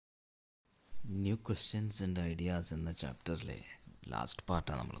New questions and ideas എന്ന ചാപ്റ്ററിലെ last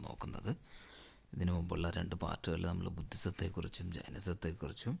പാർട്ടാണ് നമ്മൾ നോക്കുന്നത്. ഇതിനു മുമ്പുള്ള 2 പാർട്ടുകളിൽ നമ്മൾ ബുദ്ധിസത്തെക്കുറിച്ചും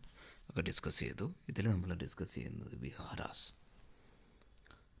ജൈനസത്തെക്കുറിച്ചും ഒക്കെ ഡിസ്കസ് ചെയ്തു. ഇതിൽ നമ്മൾ ഡിസ്കസ് ചെയ്യുന്നത് viharas.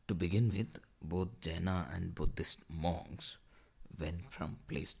 To begin with, both Jaina and Buddhist monks went from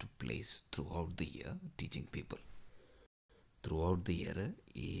place to place throughout the year teaching people. Throughout the year,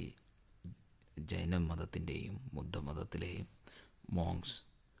 ഈ ജൈന മതത്തിൻ്റെയും ബുദ്ധമതത്തിലെയും മോങ്സ്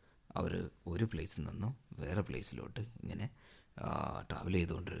അവർ ഒരു പ്ലേസിൽ നിന്നും വേറെ പ്ലേസിലോട്ട് ഇങ്ങനെ ട്രാവൽ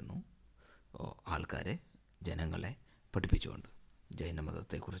ചെയ്തുകൊണ്ടിരുന്നു. ആൾക്കാരെ, ജനങ്ങളെ പഠിപ്പിച്ചുകൊണ്ട്,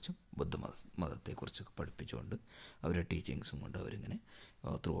 ജൈനമതത്തെക്കുറിച്ചും ബുദ്ധമതത്തെക്കുറിച്ചൊക്കെ പഠിപ്പിച്ചുകൊണ്ട് അവരുടെ ടീച്ചിങ്സും കൊണ്ട് അവരിങ്ങനെ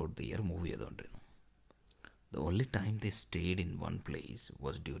through out the year move ചെയ്തുകൊണ്ടിരുന്നു. The only time they stayed in one place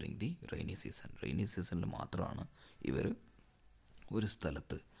was during the rainy season. Rainy സീസണിൽ മാത്രമാണ് ഇവർ ഒരു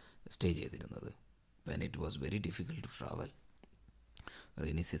സ്ഥലത്ത് സ്റ്റേ ചെയ്തിരുന്നത്. When it was very difficult to travel.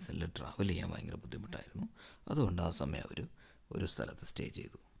 Rainy സീസണിൽ ട്രാവൽ ചെയ്യാൻ ഭയങ്കര ബുദ്ധിമുട്ടായിരുന്നു. അതുകൊണ്ട് ആ സമയം അവർ ഒരു സ്ഥലത്ത് സ്റ്റേ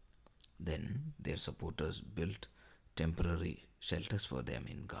ചെയ്തു. Then their supporters built temporary shelters for them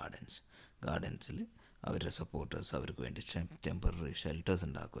in gardens. ഗാർഡൻസിൽ അവരുടെ സപ്പോർട്ടേഴ്സ് അവർക്ക് വേണ്ടി temporary shelters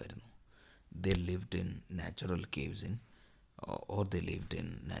ഉണ്ടാക്കുമായിരുന്നു. They lived in natural caves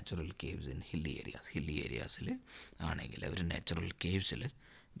in hilly areas. Hilly ഏരിയാസിൽ ആണെങ്കിൽ അവർ നാച്ചുറൽ കേവ്സിൽ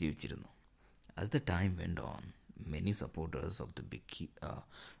ജീവിച്ചിരുന്നു. As the time went on, many supporters of the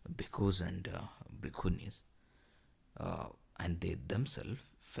bhikkhus and bhikkhunis and they themselves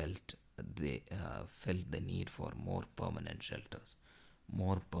felt the need for more permanent shelters.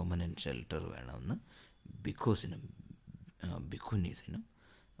 More permanent shelter വേണമെന്ന് ബിക്കോസിനും ബിക്കുനീസിനും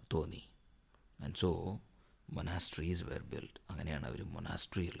തോന്നി. And so മൊനാസ്ട്രീസ് were build. അങ്ങനെയാണ് അവർ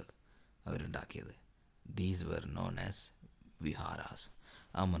മൊനാസ്ട്രികൾ അവരുണ്ടാക്കിയത്. These were known as viharas.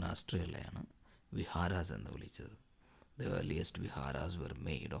 ആ മൊനാസ്ട്രികളെയാണ് വിഹാരാസ് എന്ന് വിളിച്ചത്. The earliest viharas were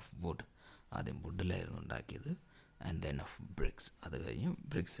made of wood. ആദ്യം വുഡിലായിരുന്നു ഉണ്ടാക്കിയത്. And then of BRICS. അത് കഴിഞ്ഞ്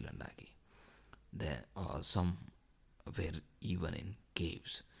ബ്രിക്സിലുണ്ടാക്കി. Some were even in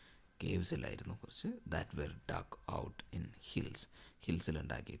caves. കേവ്സിലായിരുന്നു കുറച്ച്. That were dug out in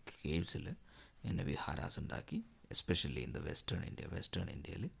ഹിൽസിലുണ്ടാക്കി. കേവ്സിൽ ഇങ്ങനെ വിഹാരാസ് ഉണ്ടാക്കി. Especially in the western India. Western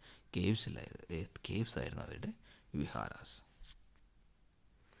ഇന്ത്യയിൽ കേവ്സ് ആയിരുന്നു അവരുടെ viharas.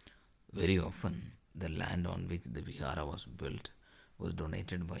 Very often, the land on which the vihara was built was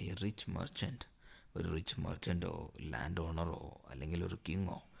donated by a rich merchant. ഒരു rich മെർച്ചൻറ്റോ land ഓണറോ അല്ലെങ്കിൽ ഒരു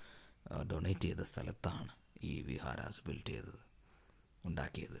കിങ്ങോ donate ചെയ്ത സ്ഥലത്താണ് ഈ വിഹാരാസ്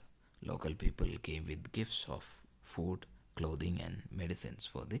ഉണ്ടാക്കിയത്. Local people came with gifts of food, clothing and medicines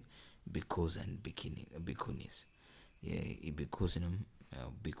for the because and ബിക്കുനീസ്. ഈ ബിക്കോസിനും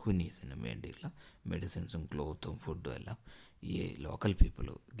ബിക്കുനീസിനും വേണ്ടിയുള്ള മെഡിസിൻസും ക്ലോത്തും ഫുഡും എല്ലാം ഈ ലോക്കൽ പീപ്പിൾ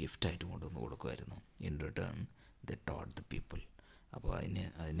ഗിഫ്റ്റായിട്ട് കൊണ്ടുവന്ന് കൊടുക്കുമായിരുന്നു. In return the taught the people. അപ്പോൾ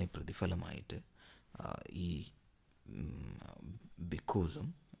അതിനെ പ്രതിഫലമായിട്ട് ഈ ബിക്കോസും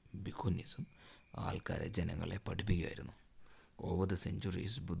ബിക്കുനീസും ജനങ്ങളെ പഠിപ്പിക്കുമായിരുന്നു. Over the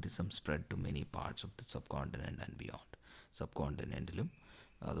centuries Buddhism spread to many parts of the sub continent and beyond. Sub കോണ്ടിനെൻറ്റിലും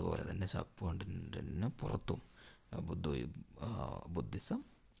അതുപോലെ തന്നെ സബ് കോണ്ടിനെൻറ്റിന് പുറത്തും ബുദ്ധിസം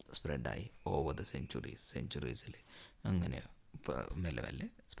സ്പ്രെഡായി. ഓവർ ദ സെഞ്ച്വറീസിൽ അങ്ങനെ മെല്ലെ മെല്ലെ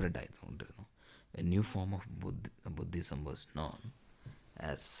സ്പ്രെഡായിക്കൊണ്ടിരുന്നു. A new form of Buddhism was known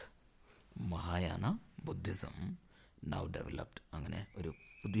as Mahayana Buddhism now developed. അങ്ങനെ ഒരു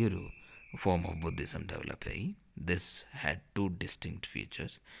പുതിയൊരു form of Buddhism ഡെവലപ്പായി. This had 2 distinct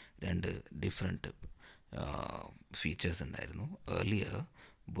features. 2 different features ഉണ്ടായിരുന്നു. Earlier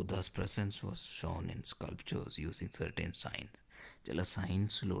Buddha's presence was shown in sculptures using certain signs. ചില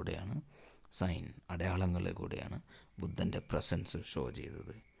സൈൻസിലൂടെയാണ്, അടയാളങ്ങളിലൂടെയാണ് ബുദ്ധൻ്റെ presence show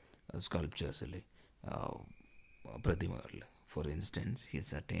ചെയ്തത് സ്കൾപ്ചേഴ്സിൽ, പ്രതിമകളിൽ. For instance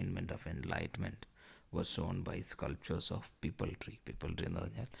his attainment of enlightenment was Sean by sculptures of people tree. People tree എന്ന്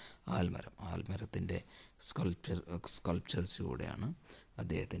പറഞ്ഞാൽ ആൽമരത്തിൻ്റെ സ്കൾപ്ചേഴ്സിലൂടെയാണ്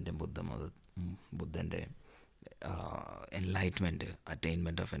അദ്ദേഹത്തിൻ്റെ ബുദ്ധൻ്റെ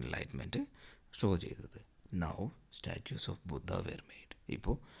attainment of enlightenment show ചെയ്തത്. Now statues of Buddha were made.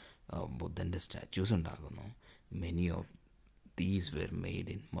 ഇപ്പോൾ ബുദ്ധൻ്റെ statues ഉണ്ടാകുന്നു. Many of these were made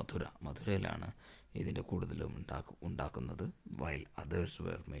in മധുരയിലാണ് ഇതിൻ്റെ കൂടുതലും ഉണ്ടാക്കുന്നത്. While others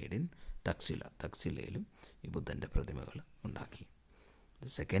were made in തക്സിലയിലും ഈ ബുദ്ധൻ്റെ പ്രതിമകൾ ഉണ്ടാക്കി. The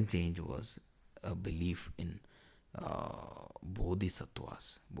second change was A belief in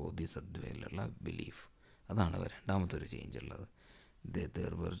ബോധിസത്വയിലുള്ള belief. അതാണ് രണ്ടാമത്തൊരു ചേഞ്ച് ഉള്ളത്.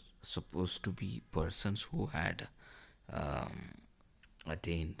 There were supposed to be persons who had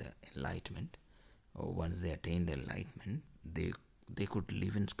attained enlightenment. Once they attained enlightenment, they could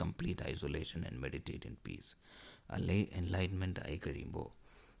live in complete isolation and meditate in peace. enlightenment ആയി കഴിയുമ്പോൾ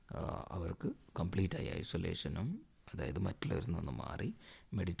അവർക്ക് കംപ്ലീറ്റായി ഐസൊലേഷനും, അതായത് മറ്റുള്ളവരിൽ നിന്ന് മാറി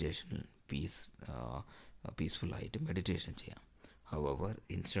meditation പീസ്ഫുള്ളായിട്ട് meditation ചെയ്യാം. However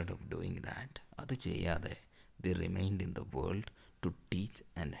instead of doing that, അത് ചെയ്യാതെ the remained in the world to teach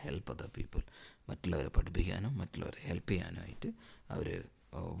and help other people, മറ്റുള്ളവരെ പഠിപ്പിക്കാനും മറ്റുള്ളവരെ ഹെൽപ്പ് ചെയ്യാനുമായിട്ട് അവർ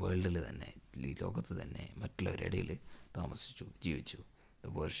വേൾഡിൽ തന്നെ, ഈ ലോകത്ത് തന്നെ മറ്റുള്ളവരുടെ ഇടയിൽ ജീവിച്ചു. The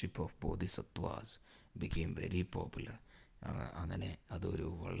worship of ബോധിസത്വാസ് became very popular. അങ്ങനെ അതൊരു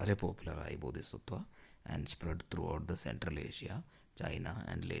വളരെ പോപ്പുലറായി Bodhisattva, and spread through out the central Asia, China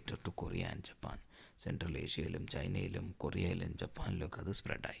and later to Korea and Japan. Central ഏഷ്യയിലും ചൈനയിലും കൊറിയയിലും ജപ്പാനിലൊക്കെ അത്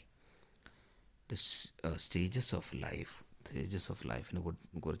സ്പ്രെഡായി. ദ സ്റ്റേജസ് ഓഫ് ലൈഫിനെ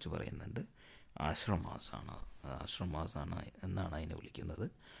കുറിച്ച് പറയുന്നുണ്ട്. ആശ്രമാസാണ് എന്നാണ് അതിനെ വിളിക്കുന്നത്.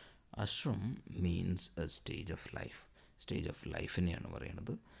 Ashram means A stage of ലൈഫിനെയാണ്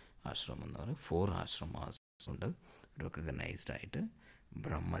പറയുന്നത് ആശ്രം എന്ന് പറയുന്നത്. 4 ആശ്രമാസ് ഉണ്ട് റെക്കഗ്നൈസ്ഡ് ആയിട്ട്: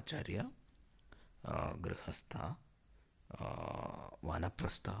 ബ്രഹ്മചര്യ, ഗൃഹസ്ഥ,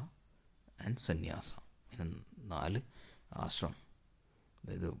 വാനപ്രസ്ഥ ആൻഡ് സന്യാസ. ഇങ്ങനെ 4 ആശ്രം.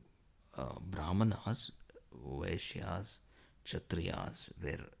 അതായത് Brahmanas, Vaishyas, Kshatriyas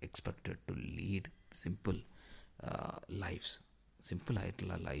were expected to lead simple lives.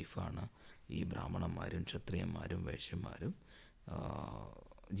 സിമ്പിളായിട്ടുള്ള ലൈഫാണ് ഈ ബ്രാഹ്മണന്മാരും ക്ഷത്രിയന്മാരും വൈശ്യന്മാരും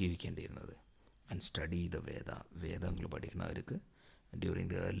ജീവിക്കേണ്ടിയിരുന്നത്. ആൻഡ് സ്റ്റഡി ദ വേദങ്ങൾ പഠിക്കുന്നവർക്ക്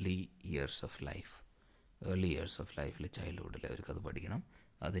during the early years of ലൈഫിൽ ചൈൽഡ്ഹുഡിൽ അവർക്കത് പഠിക്കണം.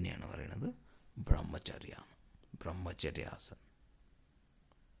 അതിനെയാണ് പറയുന്നത്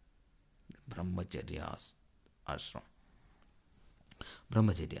ആശ്രം,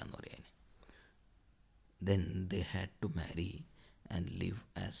 ബ്രഹ്മചര്യ എന്ന് പറയാൻ. Then they had to marry and live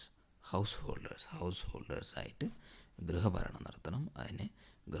as ഹൗസ്ഹോൾഡേഴ്സായിട്ട് ഗൃഹഭരണം നടത്തണം. അതിനെ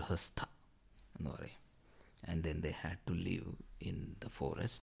ഗൃഹസ്ഥ എന്ന് പറയും. And then they had to live in the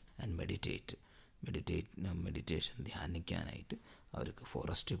forest and meditation ധ്യാനിക്കാനായിട്ട് അവർക്ക്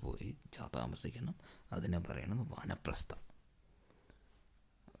ഫോറസ്റ്റിൽ പോയി താമസിക്കണം. അതിനെ പറയണത് വാനപ്രസ്ഥ.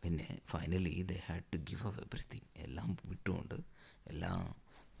 പിന്നെ finally they had to give up everything. എല്ലാം വിട്ടുകൊണ്ട്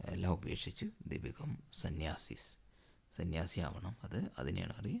എല്ലാം ഉപേക്ഷിച്ച് ദേ ബിക്കം സന്യാസിയാവണം.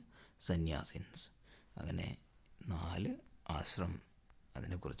 അതിനെയാണ് പറയുക സന്യാസിൻസ്. അങ്ങനെ 4 ആശ്രം,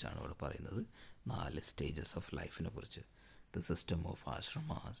 അതിനെക്കുറിച്ചാണ് ഇവിടെ പറയുന്നത്. 4 സ്റ്റേജസ് ഓഫ് ലൈഫിനെ കുറിച്ച്. The system of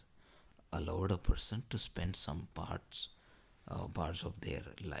ആശ്രമാസ് allowed a person to spend some parts of their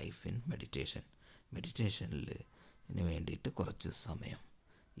life in മെഡിറ്റേഷനിൽ വേണ്ടിയിട്ട് കുറച്ച് സമയം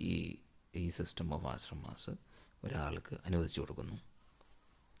ഈ സിസ്റ്റം ഓഫ് ആശ്രമാസ് ഒരാൾക്ക് അനുവദിച്ചു കൊടുക്കുന്നു.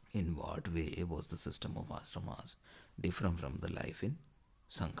 In what way was the system of ashramas different from the life in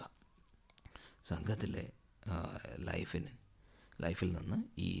സംഘ? സംഘത്തിലെ ലൈഫിൽ നിന്ന്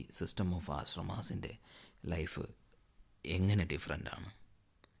ഈ സിസ്റ്റം ഓഫ് ആശ്രമാസിൻ്റെ ലൈഫ് എങ്ങനെ ഡിഫറെൻ്റാണ്,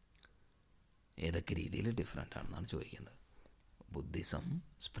 ഏതൊക്കെ രീതിയിൽ ഡിഫറെൻ്റാണെന്നാണ് ചോദിക്കുന്നത്. Buddhism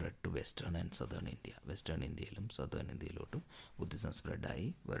spread to western and southern India. Western ഇന്ത്യയിലും southern ഇന്ത്യയിലോട്ടും Buddhism സ്പ്രെഡായി.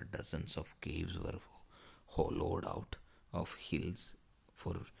 Were dozens of caves were hollowed out of hills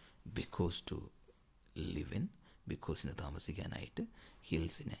four because to live in. ബിക്കോസിന് താമസിക്കാനായിട്ട്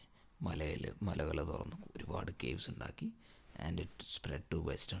മലകൾ തുറന്ന് ഒരുപാട് കേവ്സ് ഉണ്ടാക്കി. And it spread to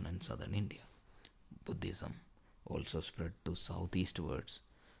western and southern India. Buddhism also spread to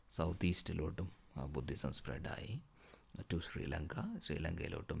south ഈസ്റ്റിലോട്ടും Buddhism സ്പ്രെഡായി. To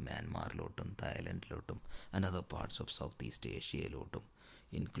ശ്രീലങ്കയിലോട്ടും മ്യാൻമാറിലോട്ടും തായ്ലൻഡിലോട്ടും and other parts of south east ഏഷ്യയിലോട്ടും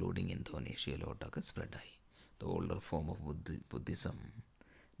including ഇന്തോനേഷ്യയിലോട്ടൊക്കെ സ്പ്രെഡായി. The older form of Buddhism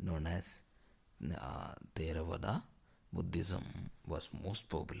known as Theravada Buddhism was most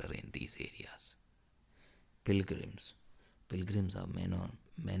popular in these areas. Pilgrims are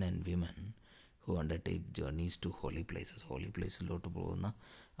men and women who undertake journeys to holy places. holy placeലോട്ട് പോകുന്ന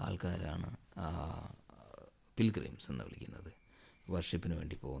ആൾക്കാരാണ് pilgrims എന്ന് വിളിക്കുന്നത്, വർഷിപ്പിന്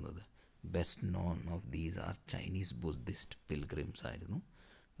വേണ്ടി പോകുന്നത്. Best non of these are Chinese Buddhist pilgrims ആയിരുന്നു.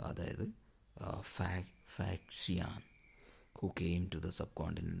 അതായത് ഫാക്ഷിയാൻ who came to the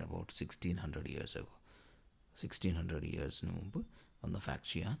subcontinent about 1600 years ago. 1600 ഇയേഴ്സിന് മുമ്പ് വന്ന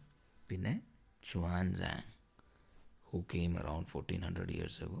ഫാക്ഷിയാൻ. പിന്നെ ചുവാൻസാങ് who came around 1400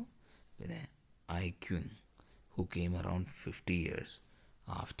 years ago. പിന്നെ ഐക്വിങ് who came around 50 years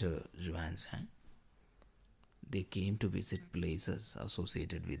after Zhuanzang. They came to visit places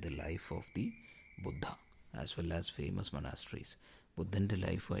associated with the life of the Buddha as well as famous monasteries. ബുദ്ധൻ്റെ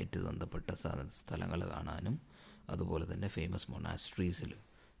ലൈഫുമായിട്ട് ബന്ധപ്പെട്ട സ്ഥലങ്ങൾ കാണാനും അതുപോലെ തന്നെ famous മൊണാസ്ട്രീസിൽ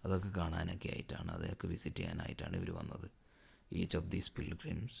അതൊക്കെ കാണാനൊക്കെ ആയിട്ടാണ്, അതൊക്കെ വിസിറ്റ് ചെയ്യാനായിട്ടാണ് ഇവർ വന്നത്. Each of these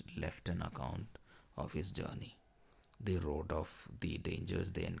pilgrims left an account of his journey. They rote of the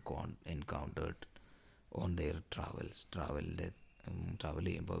dangers they encountered on their ട്രാവലിൻ്റെ travel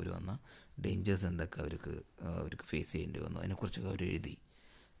ചെയ്യുമ്പോൾ അവർ വന്ന ഡേഞ്ചേഴ്സ് എന്തൊക്കെ അവർക്ക് ഫേസ് ചെയ്യേണ്ടി വന്നു അതിനെക്കുറിച്ചൊക്കെ അവർ എഴുതി.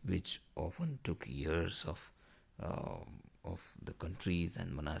 Which often took years of the countries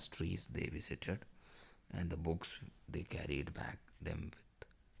and മൊനാസ്ട്രീസ് they visited and the books they carried back dum വിത്ത്.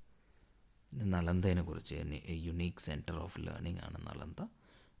 നളന്തയെ കുറിച്ച് unique centre of learning ആണ് Nalanda.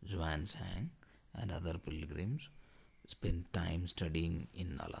 Juan San and other pilgrims spend time studying in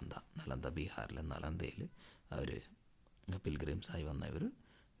Nalanda ബീഹാറിലെ നളന്തയിൽ അവർ പിൽഗ്രിംസായി വന്നവർ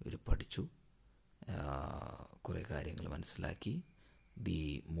പഠിച്ചു, കുറേ കാര്യങ്ങൾ മനസ്സിലാക്കി. The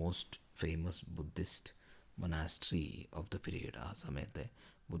most famous Buddhist monastery of the period, ആ സമയത്തെ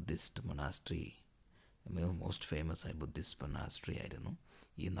ബുദ്ധിസ്റ്റ് മൊനാസ്ട്രി, മോസ്റ്റ് ഫേമസ് ആയ ബുദ്ധിസ്റ്റ് മൊനാസ്ട്രി ആയിരുന്നു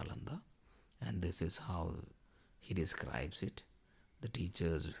ഈ Nalanda. And this is how he describes it. The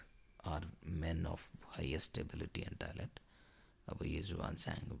teachers are men of highest ability and talent. അപ്പോൾ ഈ ജുവാൻ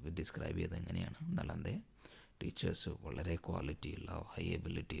സാങ് ഡിസ്ക്രൈബ് ചെയ്ത് എങ്ങനെയാണ് നളന്തയെ, teachers വളരെ ക്വാളിറ്റിയുള്ള ഹൈ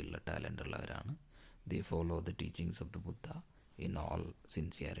എബിലിറ്റിയുള്ള ടാലൻ്റ് ഉള്ളവരാണ്. ദേ follow the teachings of the Buddha in all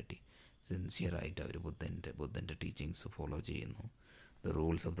sincerity. സിൻസിയറായിട്ട് our ബുദ്ധൻ്റെ teachings follow ചെയ്യുന്നു. The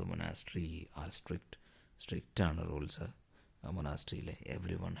rules of the monastery R സ്ട്രിക്റ്റാണ് rules മൊനാസ്ട്രിയിലെ.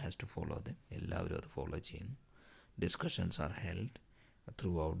 Every one has to follow dum, എല്ലാവരും അത് ഫോളോ ചെയ്യുന്നു. Discussions are held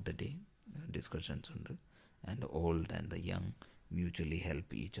through out the day, discussions ഉണ്ട്. And old and the young mutually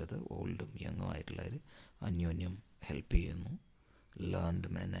help each other. ഓൾഡും യങ്ങും ആയിട്ടുള്ളവർ അന്യോന്യം help ചെയ്യുന്നു. Learned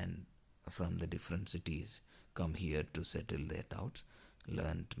men and from the different cities come here to settle there doubts.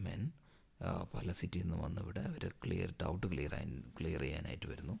 Learned men പല സിറ്റിയിൽ നിന്ന് വന്നിവിടെ അവർ doubt clear ചെയ്യാനായിട്ട്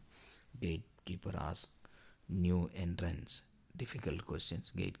വരുന്നു. Gate keeper ask new entrance difficult questions.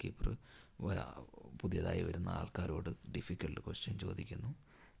 Gate keeper പുതിയതായി വരുന്ന ആൾക്കാരോട് ഡിഫിക്കൽട്ട് ക്വസ്റ്റ്യൻ ചോദിക്കുന്നു.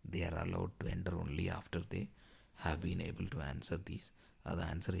 They are allowed to enter only after they have been able to answer these. അത്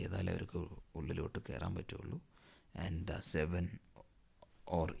ആൻസർ ചെയ്താലേ അവർക്ക് ഉള്ളിലോട്ട് കയറാൻ പറ്റുള്ളൂ. And 7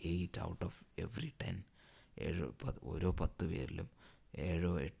 or 8 out of every 10, ഓരോ 10 പേരിലും 7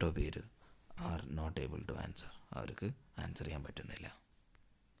 or 8 പേര് are not able to answer, അവർക്ക് ആൻസർ ചെയ്യാൻ പറ്റുന്നില്ല.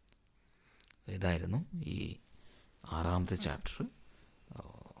 ഇതായിരുന്നു ഈ 6ാമത്തെ chapter,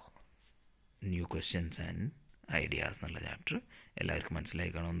 new questions and ideas എന്നുള്ള ചാപ്റ്റർ. എല്ലാവർക്കും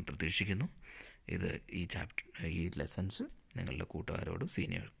മനസ്സിലായി കാണുമെന്ന് പ്രതീക്ഷിക്കുന്നു. ഈ ലെസൺസ് നിങ്ങളുടെ കൂട്ടുകാരോടും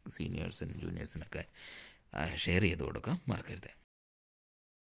സീനിയേഴ്സിനും ജൂനിയേഴ്സിനൊക്കെ ഷെയർ ചെയ്ത് കൊടുക്കാൻ മറക്കരുത്.